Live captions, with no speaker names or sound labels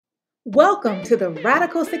Welcome to the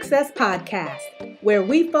Radical Success Podcast, where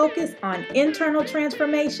we focus on internal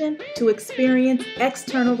transformation to experience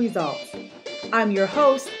external results. I'm your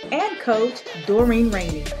host and coach, Doreen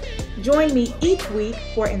Rainey. Join me each week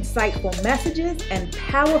for insightful messages and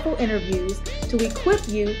powerful interviews to equip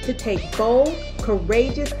you to take bold,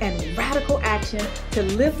 courageous, and radical action to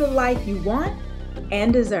live the life you want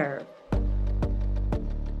and deserve.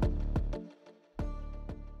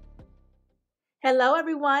 Hello,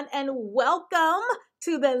 everyone, and welcome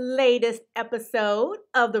to the latest episode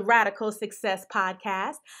of the Radical Success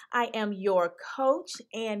Podcast. I am your coach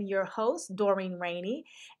and your host, Doreen Rainey,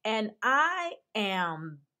 and I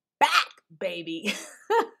am back, baby.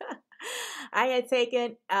 I had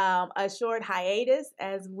taken a short hiatus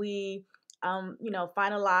as we,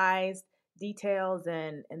 finalized details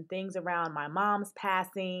and things around my mom's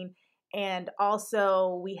passing. And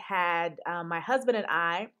also we had my husband and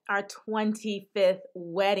I, our 25th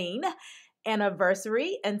wedding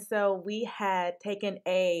anniversary. And so we had taken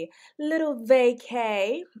a little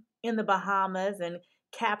vacay in the Bahamas and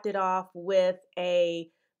capped it off with a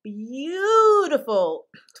beautiful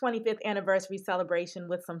 25th anniversary celebration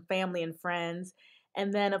with some family and friends.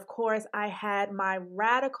 And then, of course, I had my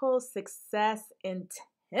Radical Success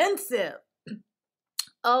Intensive.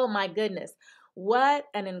 Oh my goodness. What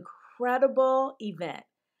an incredible event.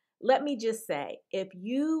 Let me just say, if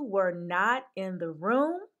you were not in the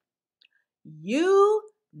room, you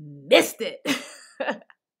missed it.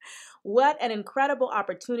 What an incredible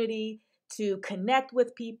opportunity to connect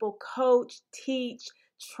with people, coach, teach,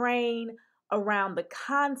 train around the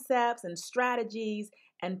concepts and strategies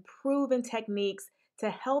and proven techniques to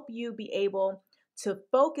help you be able to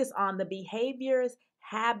focus on the behaviors,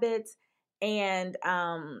 habits, and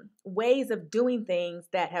ways of doing things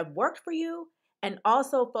that have worked for you, and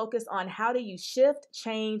also focus on how do you shift,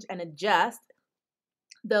 change, and adjust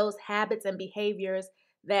those habits and behaviors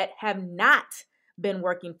that have not been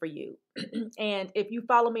working for you. And if you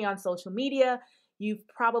follow me on social media, you've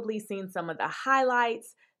probably seen some of the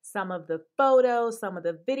highlights, some of the photos, some of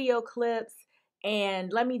the video clips.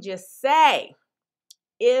 And let me just say,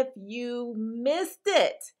 if you missed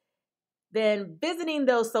it, then visiting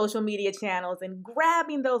those social media channels and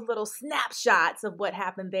grabbing those little snapshots of what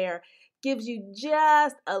happened there gives you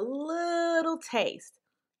just a little taste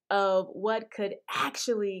of what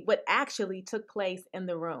actually took place in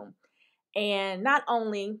the room. And not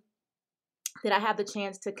only did I have the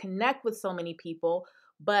chance to connect with so many people,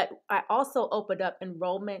 but I also opened up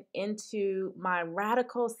enrollment into my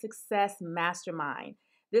Radical Success Mastermind.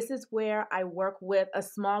 This is where I work with a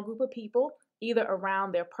small group of people, either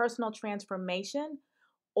around their personal transformation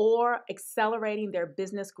or accelerating their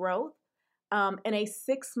business growth, in a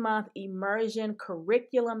 6-month immersion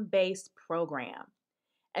curriculum-based program.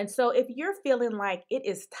 And so if you're feeling like it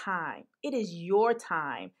is your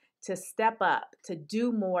time to step up, to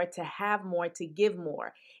do more, to have more, to give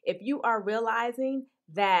more. If you are realizing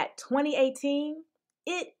that 2018,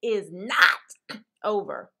 it is not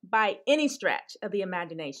over by any stretch of the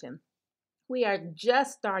imagination. We are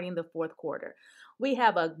just starting the fourth quarter. We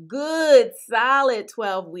have a good solid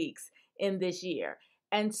 12 weeks in this year,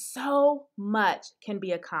 and so much can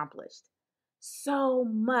be accomplished. So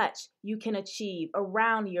much you can achieve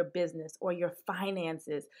around your business or your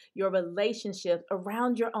finances, your relationships,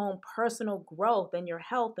 around your own personal growth and your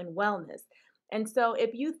health and wellness. And so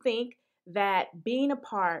if you think that being a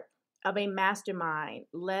part of a mastermind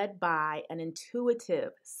led by an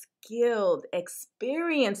intuitive, skilled,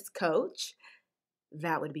 experienced coach,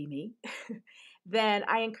 that would be me, then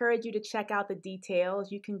I encourage you to check out the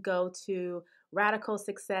details. You can go to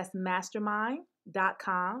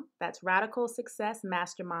radicalsuccessmastermind.com. That's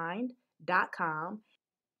radicalsuccessmastermind.com.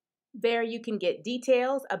 There you can get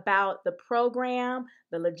details about the program,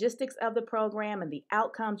 the logistics of the program, and the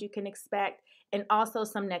outcomes you can expect, and also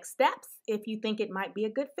some next steps if you think it might be a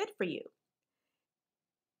good fit for you.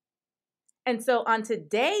 And so on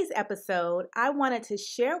today's episode, I wanted to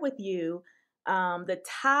share with you the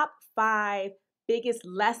top 5 biggest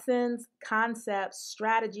lessons, concepts,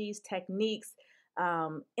 strategies, techniques,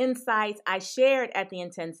 insights I shared at the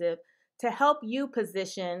intensive to help you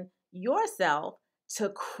position yourself to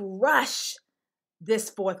crush this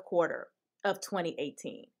fourth quarter of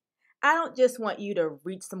 2018. I don't just want you to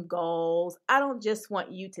reach some goals. I don't just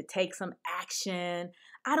want you to take some action.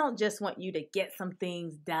 I don't just want you to get some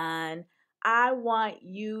things done. I want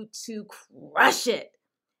you to crush it.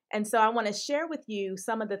 And so I want to share with you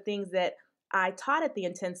some of the things that I taught at the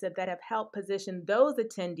intensive that have helped position those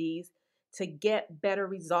attendees to get better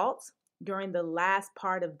results during the last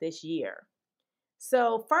part of this year.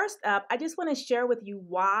 So first up, I just want to share with you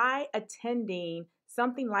why attending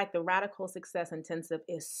something like the Radical Success Intensive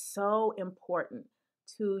is so important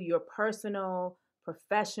to your personal,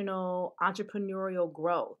 professional, entrepreneurial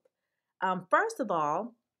growth. First of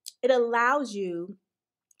all, it allows you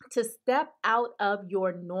to step out of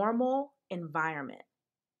your normal environment.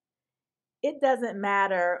 It doesn't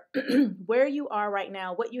matter where you are right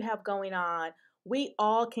now, what you have going on. We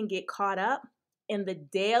all can get caught up in the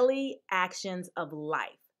daily actions of life,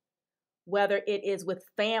 whether it is with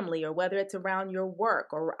family or whether it's around your work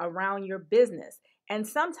or around your business. And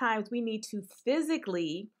sometimes we need to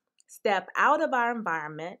physically step out of our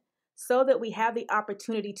environment so that we have the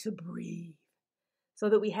opportunity to breathe, so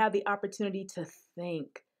that we have the opportunity to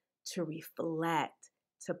think, to reflect,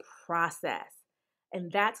 to process.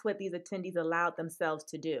 And that's what these attendees allowed themselves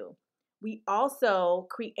to do. We also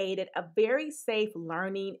created a very safe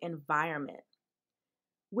learning environment.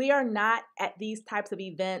 We are not at these types of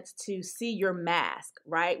events to see your mask,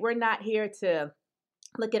 right? We're not here to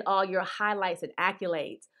look at all your highlights and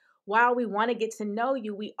accolades. While we want to get to know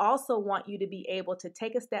you, we also want you to be able to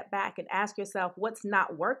take a step back and ask yourself what's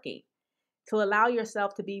not working, to allow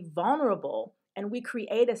yourself to be vulnerable. And we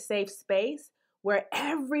create a safe space where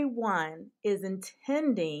everyone is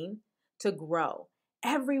intending to grow.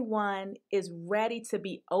 Everyone is ready to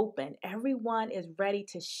be open. Everyone is ready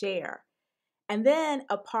to share. And then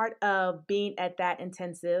a part of being at that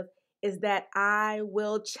intensive is that I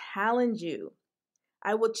will challenge you.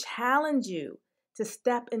 I will challenge you to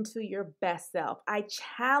step into your best self. I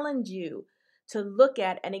challenge you to look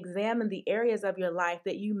at and examine the areas of your life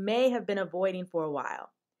that you may have been avoiding for a while.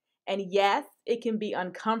 And yes, it can be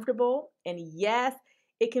uncomfortable. And yes,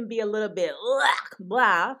 it can be a little bit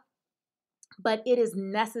blah, but it is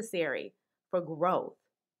necessary for growth.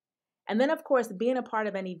 And then, of course, being a part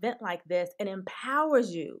of an event like this, it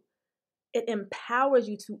empowers you. It empowers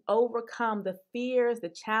you to overcome the fears, the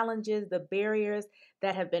challenges, the barriers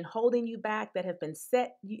that have been holding you back, that have been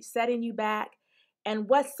setting you back. And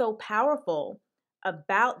what's so powerful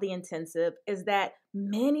about the intensive is that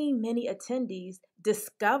many, many attendees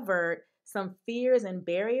discovered some fears and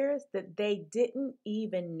barriers that they didn't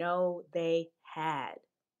even know they had.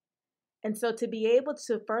 And so to be able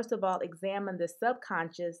to, first of all, examine the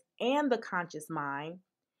subconscious and the conscious mind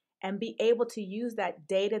and be able to use that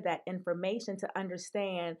data, that information to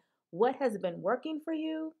understand what has been working for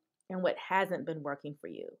you and what hasn't been working for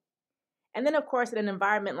you. And then, of course, in an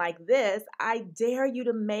environment like this, I dare you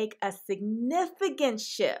to make a significant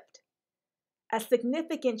shift, a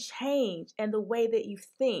significant change in the way that you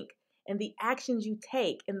think and the actions you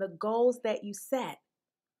take and the goals that you set.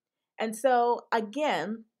 And so,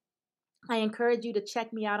 again, I encourage you to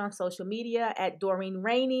check me out on social media at Doreen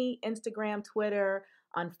Rainey, Instagram, Twitter,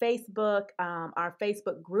 on Facebook. Our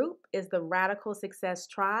Facebook group is the Radical Success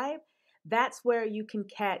Tribe. That's where you can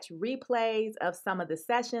catch replays of some of the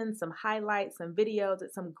sessions, some highlights, some videos,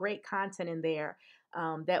 and some great content in there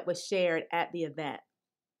that was shared at the event.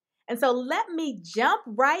 And so let me jump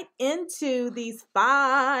right into these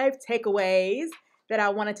 5 takeaways that I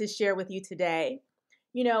wanted to share with you today.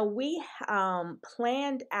 You know, we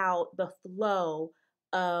planned out the flow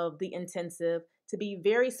of the intensive to be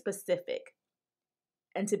very specific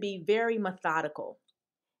and to be very methodical.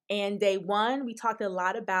 And day 1, we talked a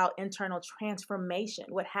lot about internal transformation,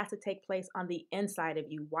 what has to take place on the inside of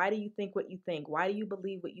you. Why do you think what you think? Why do you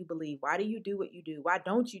believe what you believe? Why do you do what you do? Why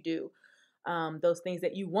don't you do those things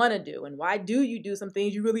that you want to do? And why do you do some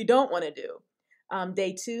things you really don't want to do?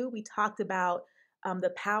 Day 2, we talked about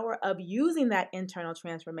the power of using that internal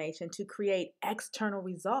transformation to create external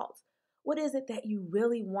results. What is it that you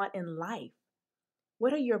really want in life?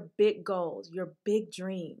 What are your big goals, your big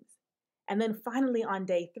dreams? And then finally on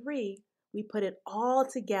day 3, we put it all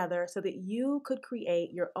together so that you could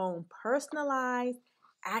create your own personalized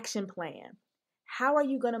action plan. How are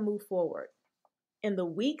you going to move forward in the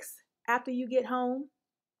weeks after you get home,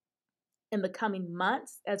 in the coming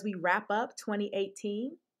months as we wrap up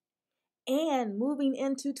 2018, and moving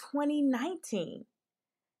into 2019?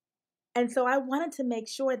 And so I wanted to make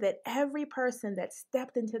sure that every person that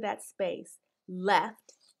stepped into that space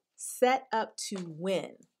left set up to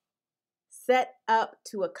win, set up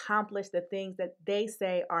to accomplish the things that they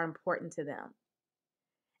say are important to them.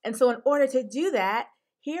 And so in order to do that,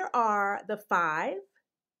 here are the 5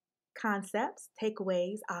 concepts,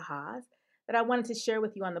 takeaways, ahas, that I wanted to share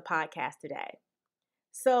with you on the podcast today.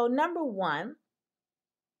 So number 1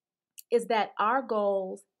 is that our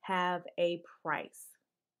goals have a price.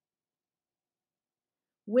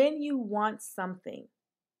 When you want something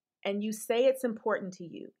and you say it's important to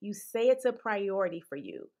you, you say it's a priority for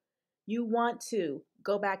you, you want to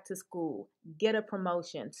go back to school, get a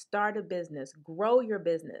promotion, start a business, grow your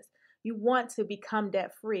business, You want to become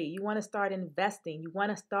debt free. You want to start investing. You want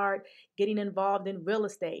to start getting involved in real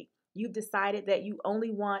estate. You've decided that you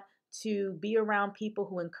only want to be around people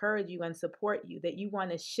who encourage you and support you, that you want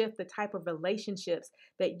to shift the type of relationships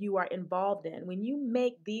that you are involved in. When you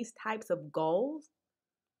make these types of goals,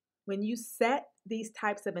 when you set these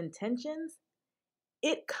types of intentions,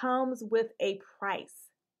 it comes with a price.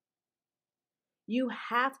 You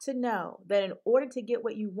have to know that in order to get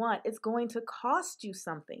what you want, it's going to cost you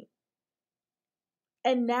something.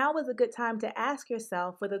 And now is a good time to ask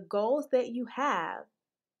yourself, for the goals that you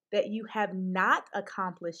have not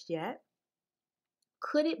accomplished yet,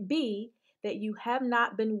 could it be that you have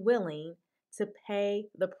not been willing to pay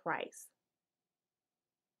the price?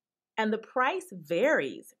 And the price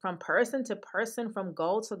varies from person to person, from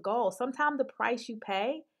goal to goal. Sometimes the price you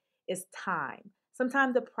pay is time.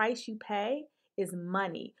 Sometimes the price you pay is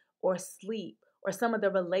money or sleep or some of the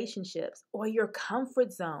relationships or your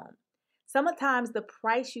comfort zone. Sometimes the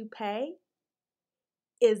price you pay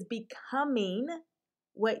is becoming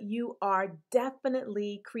what you are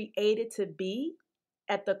definitely created to be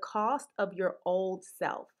at the cost of your old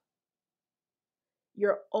self.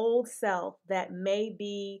 Your old self that may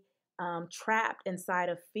be trapped inside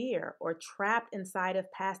of fear, or trapped inside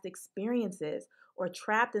of past experiences, or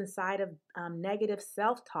trapped inside of negative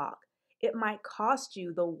self-talk. It might cost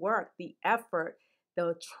you the work, the effort,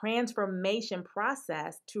 the transformation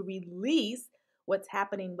process to release what's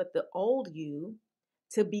happening with the old you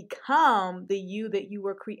to become the you that you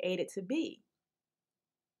were created to be.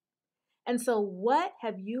 And so, what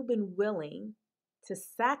have you been willing to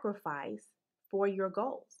sacrifice for your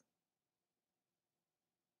goals?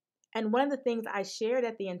 And one of the things I shared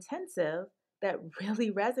at the intensive that really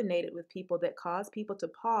resonated with people, that caused people to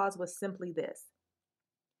pause, was simply this: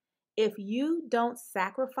 if you don't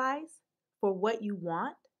sacrifice for what you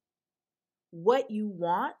want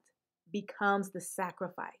becomes the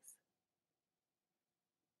sacrifice.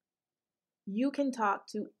 You can talk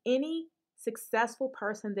to any successful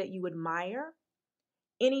person that you admire,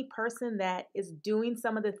 any person that is doing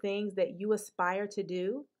some of the things that you aspire to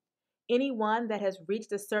do, anyone that has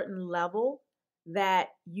reached a certain level that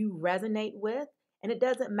you resonate with. And it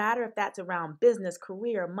doesn't matter if that's around business,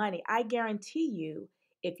 career, money. I guarantee you,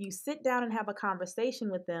 if you sit down and have a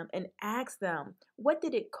conversation with them and ask them, what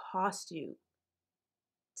did it cost you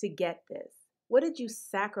to get this? What did you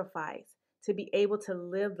sacrifice to be able to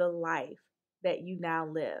live the life that you now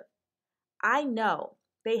live? I know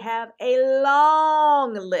they have a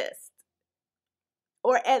long list,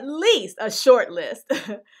 or at least a short list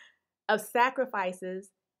of sacrifices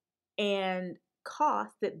and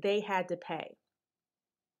costs that they had to pay.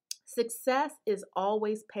 Success is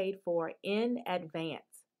always paid for in advance.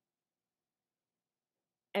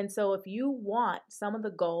 And so if you want some of the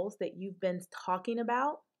goals that you've been talking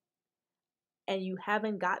about and you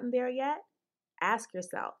haven't gotten there yet, ask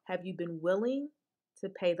yourself, have you been willing to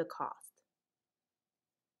pay the cost?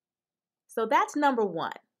 So that's number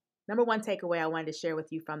one. Number one takeaway I wanted to share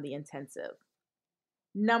with you from the intensive.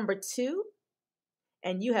 Number two,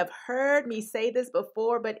 and you have heard me say this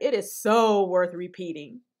before, but it is so worth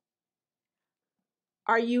repeating.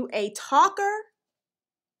 Are you a talker,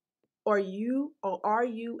 or are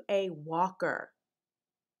you a walker?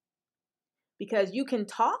 Because you can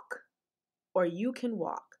talk or you can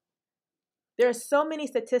walk. There are so many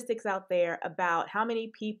statistics out there about how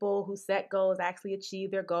many people who set goals actually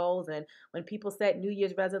achieve their goals. And when people set New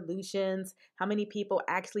Year's resolutions, how many people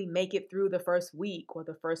actually make it through the first week or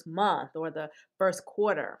the first month or the first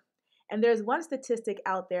quarter. And there's one statistic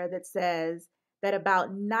out there that says that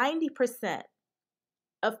about 90%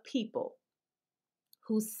 of people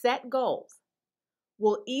who set goals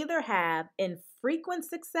will either have infrequent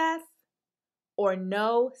success or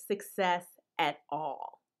no success at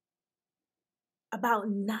all. About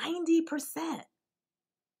 90%.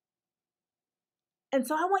 And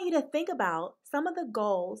so I want you to think about some of the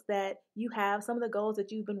goals that you have, some of the goals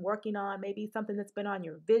that you've been working on, maybe something that's been on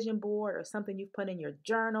your vision board or something you've put in your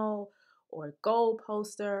journal or a goal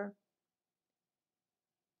poster.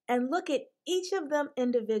 And look at each of them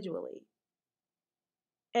individually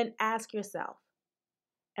and ask yourself,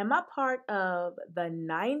 am I part of the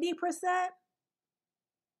 90%?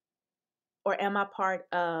 Or am I part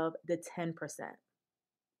of the 10%?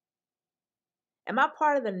 Am I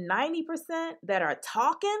part of the 90% that are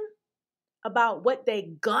talking about what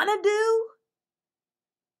they gonna do?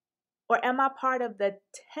 Or am I part of the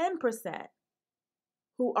 10%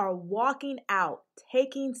 who are walking out,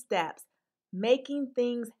 taking steps, making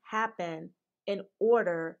things happen in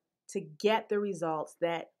order to get the results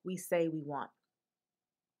that we say we want?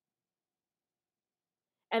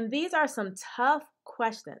 And these are some tough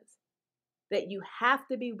questions. that you have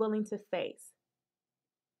to be willing to face.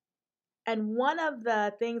 And one of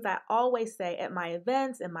the things I always say at my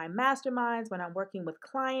events and my masterminds when I'm working with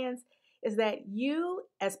clients is that you,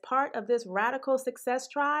 as part of this radical success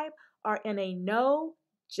tribe, are in a no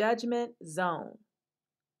judgment zone.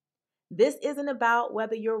 This isn't about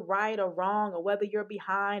whether you're right or wrong, or whether you're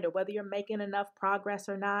behind, or whether you're making enough progress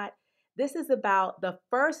or not. This is about the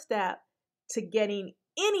first step to getting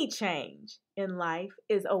any change in life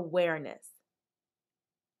is awareness.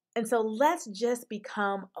 And so let's just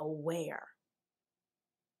become aware.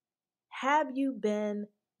 Have you been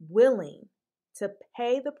willing to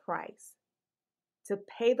pay the price, to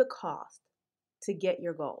pay the cost to get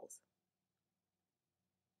your goals?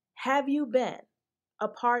 Have you been a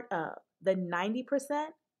part of the 90%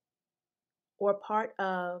 or part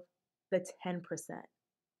of the 10%?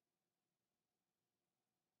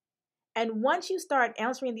 And once you start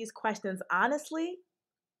answering these questions honestly,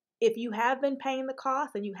 if you have been paying the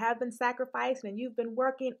cost and you have been sacrificing and you've been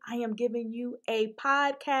working, I am giving you a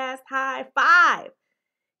podcast high five.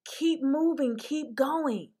 Keep moving, keep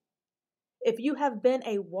going. If you have been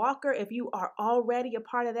a walker, if you are already a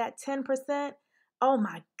part of that 10%, oh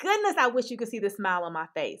my goodness, I wish you could see the smile on my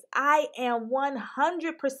face. I am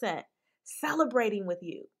 100% celebrating with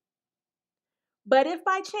you. But if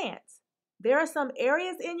by chance there are some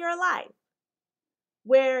areas in your life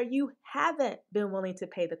where you haven't been willing to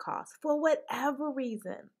pay the cost for whatever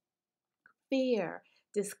reason, fear,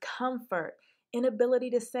 discomfort, inability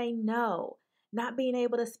to say no, not being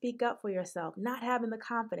able to speak up for yourself, not having the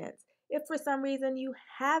confidence, if for some reason you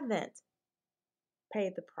haven't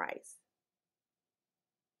paid the price,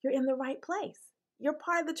 you're in the right place. You're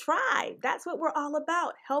part of the tribe. That's what we're all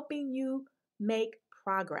about, helping you make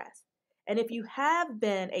progress. And if you have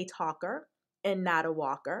been a talker and not a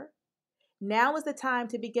walker, now is the time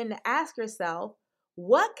to begin to ask yourself,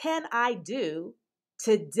 what can I do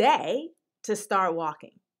today to start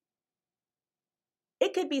walking?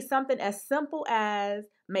 It could be something as simple as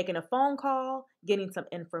making a phone call, getting some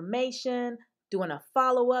information, doing a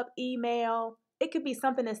follow-up email. It could be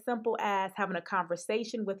something as simple as having a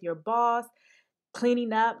conversation with your boss,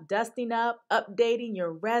 cleaning up, dusting up, updating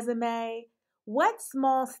your resume. What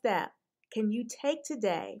small step can you take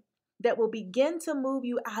today that will begin to move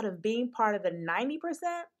you out of being part of the 90%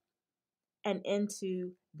 and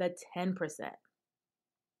into the 10%?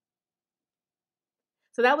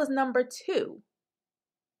 So that was number 2.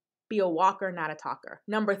 Be a walker, not a talker.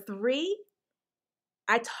 Number 3,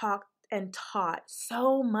 I talked and taught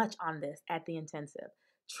so much on this at the intensive.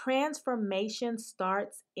 Transformation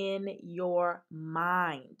starts in your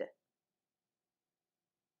mind.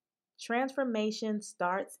 Transformation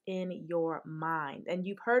starts in your mind. And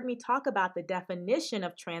you've heard me talk about the definition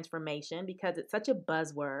of transformation because it's such a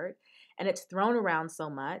buzzword and it's thrown around so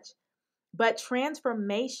much. But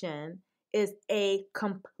transformation is a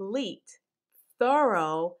complete,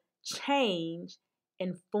 thorough change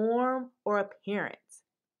in form or appearance.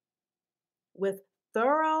 With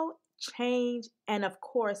thorough change and, of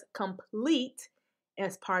course, complete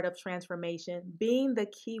as part of transformation being the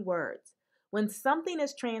key words. When something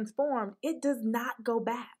is transformed, it does not go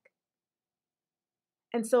back.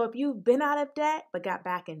 And so if you've been out of debt but got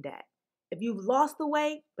back in debt, if you've lost the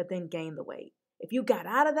weight but then gained the weight, if you got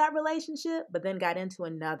out of that relationship but then got into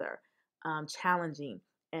another challenging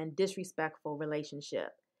and disrespectful relationship,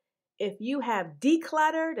 if you have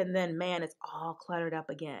decluttered and then, man, it's all cluttered up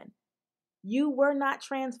again, you were not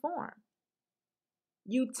transformed.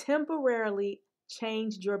 You temporarily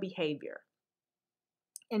changed your behavior.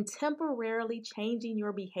 And temporarily changing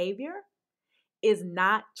your behavior is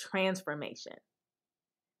not transformation.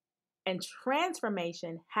 And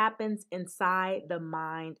transformation happens inside the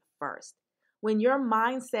mind first. When your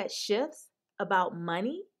mindset shifts about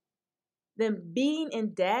money, then being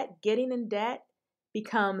in debt, getting in debt,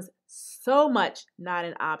 becomes so much not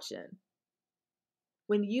an option.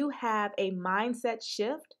 When you have a mindset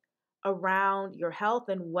shift around your health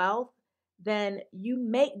and wealth, then you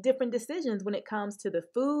make different decisions when it comes to the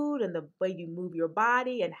food and the way you move your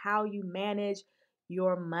body and how you manage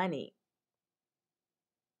your money.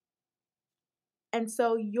 And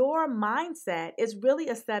so your mindset is really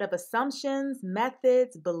a set of assumptions,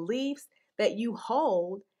 methods, beliefs that you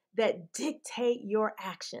hold that dictate your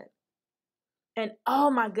action. And oh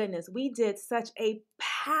my goodness, we did such a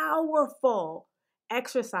powerful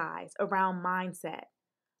exercise around mindset,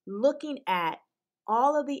 looking at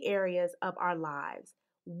all of the areas of our lives,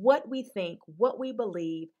 what we think, what we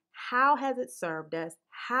believe, how has it served us,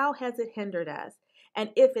 how has it hindered us, and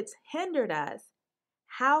if it's hindered us,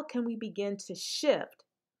 how can we begin to shift,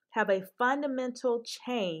 have a fundamental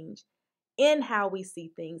change in how we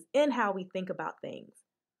see things, in how we think about things.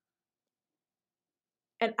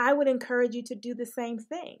 And I would encourage you to do the same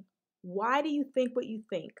thing. Why do you think what you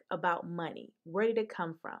think about money? Where did it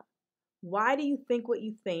come from? Why do you think what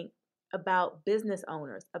you think about business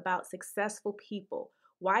owners, about successful people?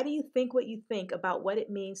 Why do you think what you think about what it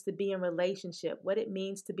means to be in relationship, what it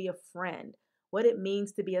means to be a friend, what it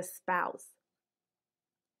means to be a spouse?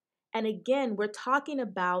 And again, we're talking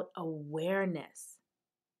about awareness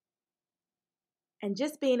and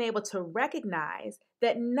just being able to recognize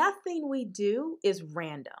that nothing we do is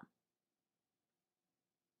random.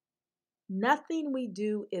 Nothing we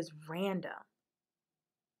do is random.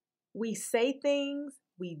 We say things,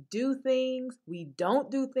 we do things, we don't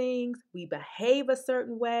do things, we behave a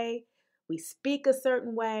certain way, we speak a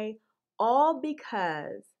certain way, all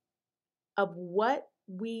because of what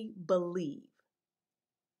we believe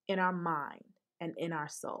in our mind and in our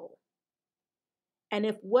soul. And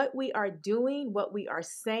if what we are doing, what we are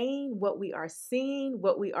saying, what we are seeing,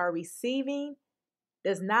 what we are receiving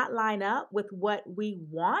does not line up with what we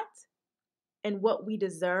want and what we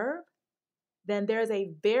deserve, then there's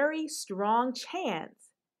a very strong chance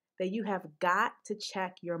that you have got to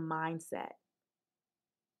check your mindset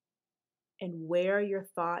and where your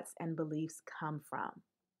thoughts and beliefs come from.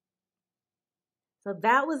 So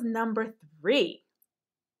that was number 3,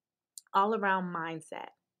 all around mindset.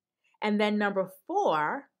 And then number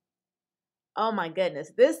 4, oh my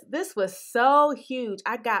goodness, this was so huge.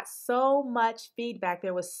 I got so much feedback.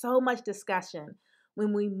 There was so much discussion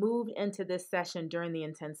when we moved into this session during the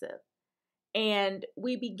intensive. And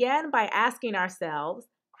we began by asking ourselves,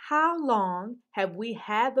 how long have we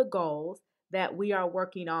had the goals that we are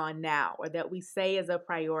working on now or that we say is a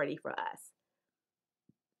priority for us?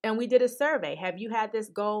 And we did a survey. Have you had this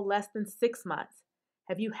goal less than 6 months?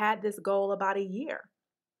 Have you had this goal about a year?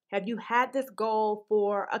 Have you had this goal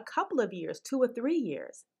for a couple of years, 2 or 3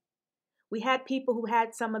 years? We had people who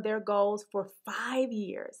had some of their goals for 5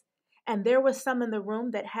 years. And there were some in the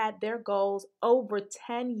room that had their goals over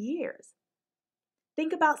 10 years.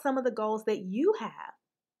 Think about some of the goals that you have.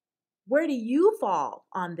 Where do you fall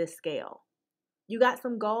on this scale? You got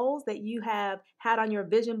some goals that you have had on your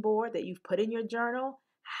vision board that you've put in your journal.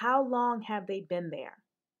 How long have they been there?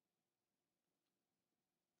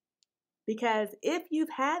 Because if you've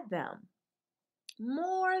had them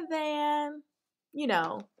more than,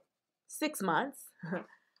 6 months,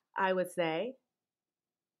 I would say,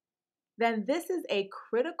 then this is a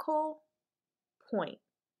critical point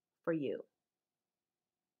for you.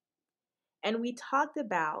 And we talked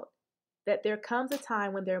about that there comes a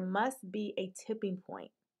time when there must be a tipping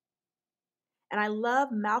point. And I love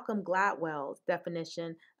Malcolm Gladwell's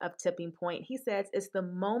definition of tipping point. He says it's the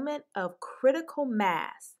moment of critical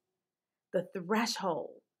mass, the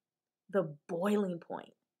threshold, the boiling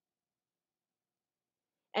point.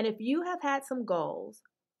 And if you have had some goals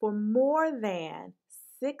for more than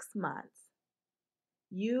 6 months,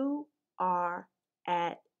 you are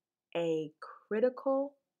at a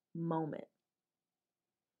critical moment.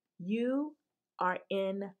 You are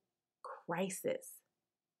in crisis.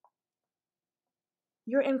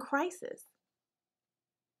 You're in crisis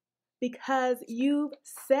because you've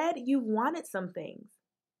said you wanted some things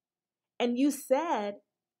and you said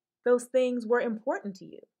those things were important to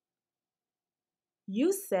you.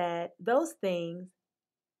 You said those things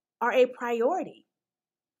are a priority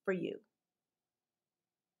for you.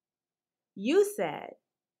 You said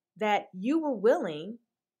that you were willing,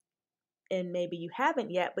 and maybe you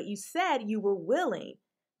haven't yet, but you said you were willing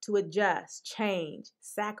to adjust, change,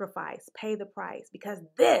 sacrifice, pay the price because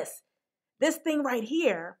this thing right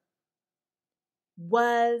here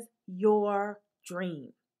was your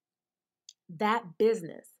dream. That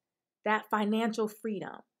business, that financial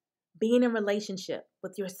freedom, being in relationship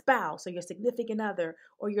with your spouse or your significant other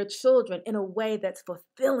or your children in a way that's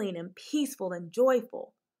fulfilling and peaceful and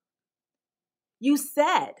joyful. You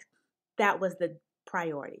said that was the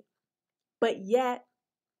priority, but yet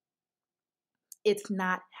it's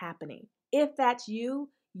not happening. If that's you,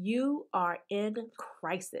 you are in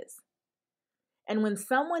crisis. And when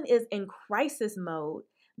someone is in crisis mode,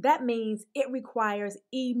 that means it requires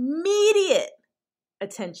immediate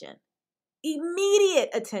attention. Immediate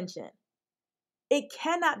attention. It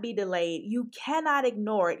cannot be delayed. You cannot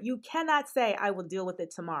ignore it. You cannot say, I will deal with it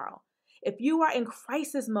tomorrow. If you are in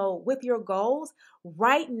crisis mode with your goals,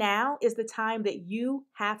 right now is the time that you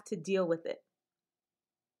have to deal with it.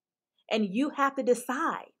 And you have to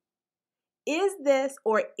decide, is this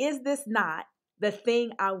or is this not the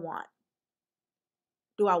thing I want?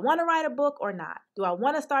 Do I want to write a book or not? Do I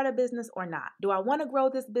want to start a business or not? Do I want to grow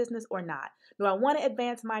this business or not? Do I want to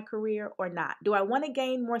advance my career or not? Do I want to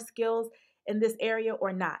gain more skills in this area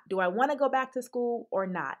or not? Do I want to go back to school or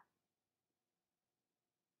not?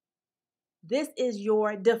 This is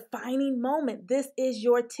your defining moment. This is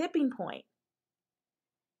your tipping point.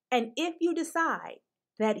 And if you decide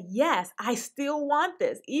that, yes, I still want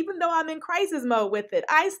this, even though I'm in crisis mode with it,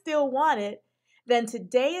 I still want it, then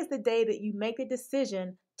today is the day that you make the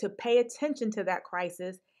decision to pay attention to that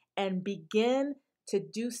crisis and begin to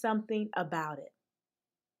do something about it.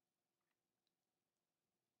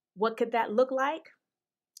 What could that look like?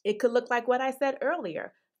 It could look like what I said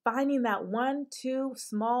earlier, finding that 1, 2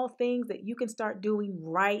 small things that you can start doing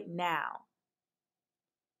right now.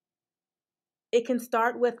 It can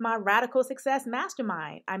start with my Radical Success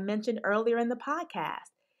Mastermind I mentioned earlier in the podcast.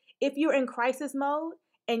 If you're in crisis mode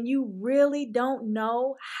and you really don't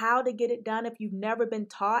know how to get it done, if you've never been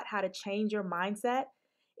taught how to change your mindset,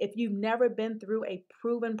 if you've never been through a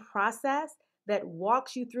proven process that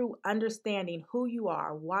walks you through understanding who you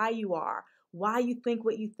are, why you think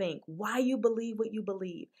what you think, why you believe what you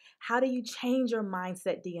believe, how do you change your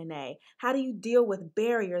mindset DNA? How do you deal with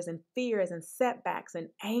barriers and fears and setbacks and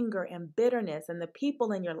anger and bitterness and the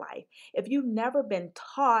people in your life? If you've never been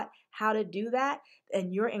taught how to do that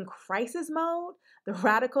and you're in crisis mode, the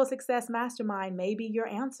Radical Success Mastermind may be your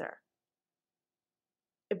answer.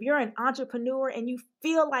 If you're an entrepreneur and you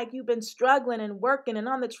feel like you've been struggling and working and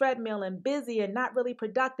on the treadmill and busy and not really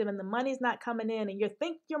productive and the money's not coming in and you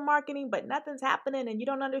think you're marketing but nothing's happening and you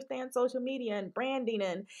don't understand social media and branding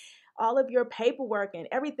and all of your paperwork and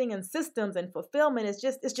everything and systems and fulfillment is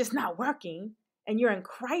just not working and you're in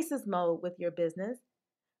crisis mode with your business,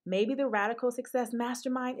 maybe the Radical Success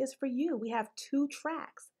Mastermind is for you. We have 2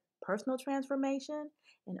 tracks, personal transformation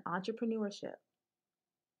and entrepreneurship.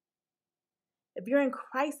 If you're in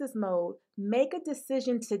crisis mode, make a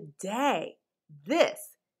decision today. This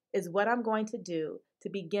is what I'm going to do to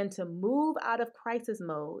begin to move out of crisis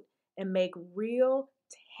mode and make real,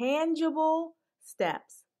 tangible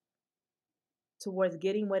steps towards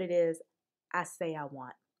getting what it is I say I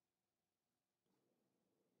want.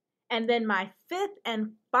 And then my 5th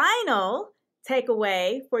and final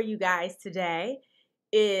takeaway for you guys today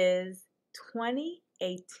is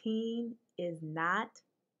 2018 is not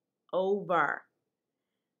over.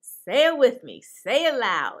 Say it with me. Say it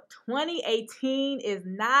loud. 2018 is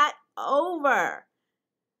not over.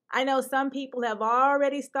 I know some people have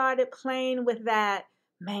already started playing with that,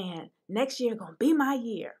 man, next year going to be my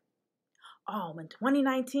year. Oh, when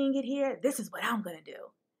 2019 get here, this is what I'm going to do.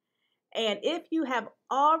 And if you have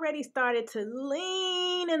already started to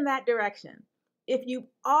lean in that direction, if you've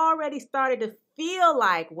already started to feel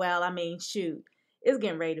like, well, shoot, it's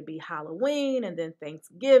getting ready to be Halloween and then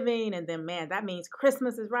Thanksgiving. And then, man, that means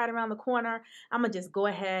Christmas is right around the corner. I'm going to just go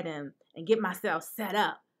ahead and get myself set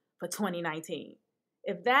up for 2019.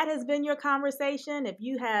 If that has been your conversation, if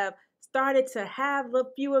you have started to have a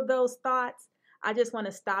few of those thoughts, I just want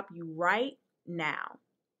to stop you right now.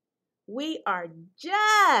 We are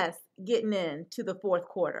just getting into the 4th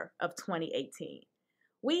quarter of 2018.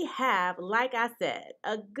 We have, like I said,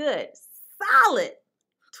 a good solid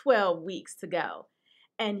 12 weeks to go.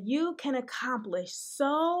 And you can accomplish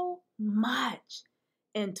so much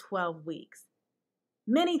in 12 weeks.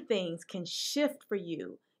 Many things can shift for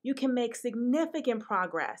you. You can make significant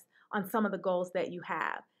progress on some of the goals that you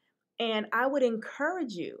have. And I would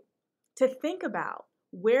encourage you to think about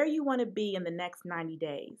where you want to be in the next 90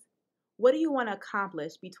 days. What do you want to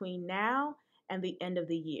accomplish between now and the end of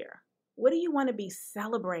the year? What do you want to be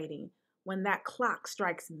celebrating when that clock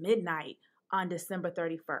strikes midnight on December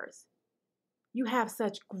 31st? You have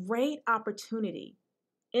such great opportunity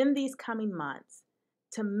in these coming months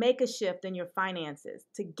to make a shift in your finances,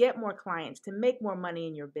 to get more clients, to make more money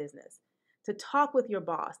in your business, to talk with your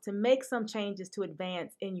boss, to make some changes to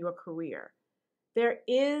advance in your career. There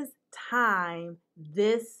is time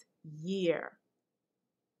this year.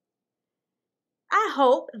 I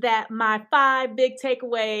hope that my 5 big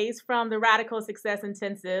takeaways from the Radical Success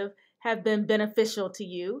Intensive have been beneficial to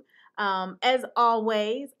you. As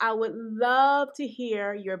always, I would love to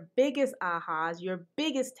hear your biggest ahas, your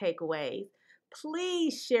biggest takeaways.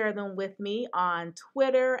 Please share them with me on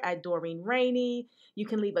Twitter at Doreen Rainey. You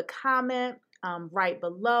can leave a comment right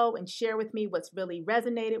below and share with me what's really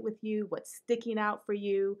resonated with you, what's sticking out for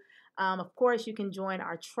you. Of course, you can join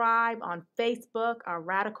our tribe on Facebook, our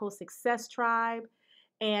Radical Success Tribe.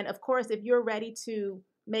 And of course, if you're ready to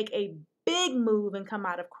make a big move and come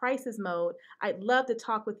out of crisis mode, I'd love to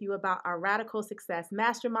talk with you about our Radical Success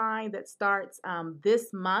Mastermind that starts this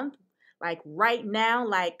month, like right now,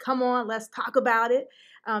 like, come on, let's talk about it,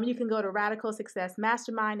 you can go to Radical Success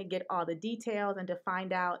Mastermind to get all the details and to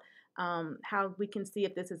find out how we can see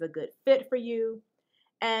if this is a good fit for you.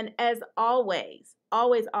 And as always,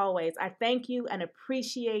 always, I thank you and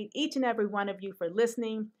appreciate each and every one of you for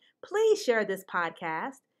listening. Please share this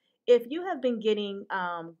podcast. If you have been getting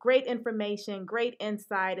great information, great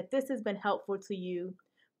insight, if this has been helpful to you,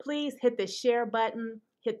 please hit the share button,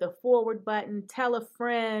 hit the forward button, tell a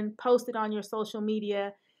friend, post it on your social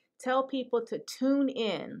media. Tell people to tune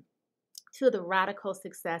in to the Radical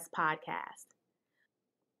Success Podcast.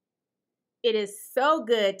 It is so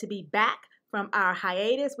good to be back from our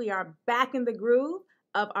hiatus. We are back in the groove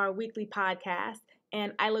of our weekly podcast,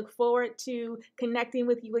 and I look forward to connecting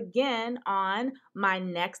with you again on my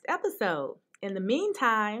next episode. In the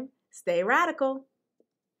meantime, stay radical.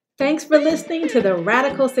 Thanks for listening to the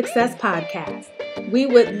Radical Success Podcast. We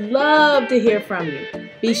would love to hear from you.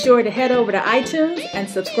 Be sure to head over to iTunes and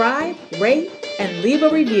subscribe, rate, and leave a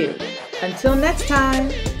review. Until next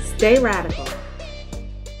time, stay radical.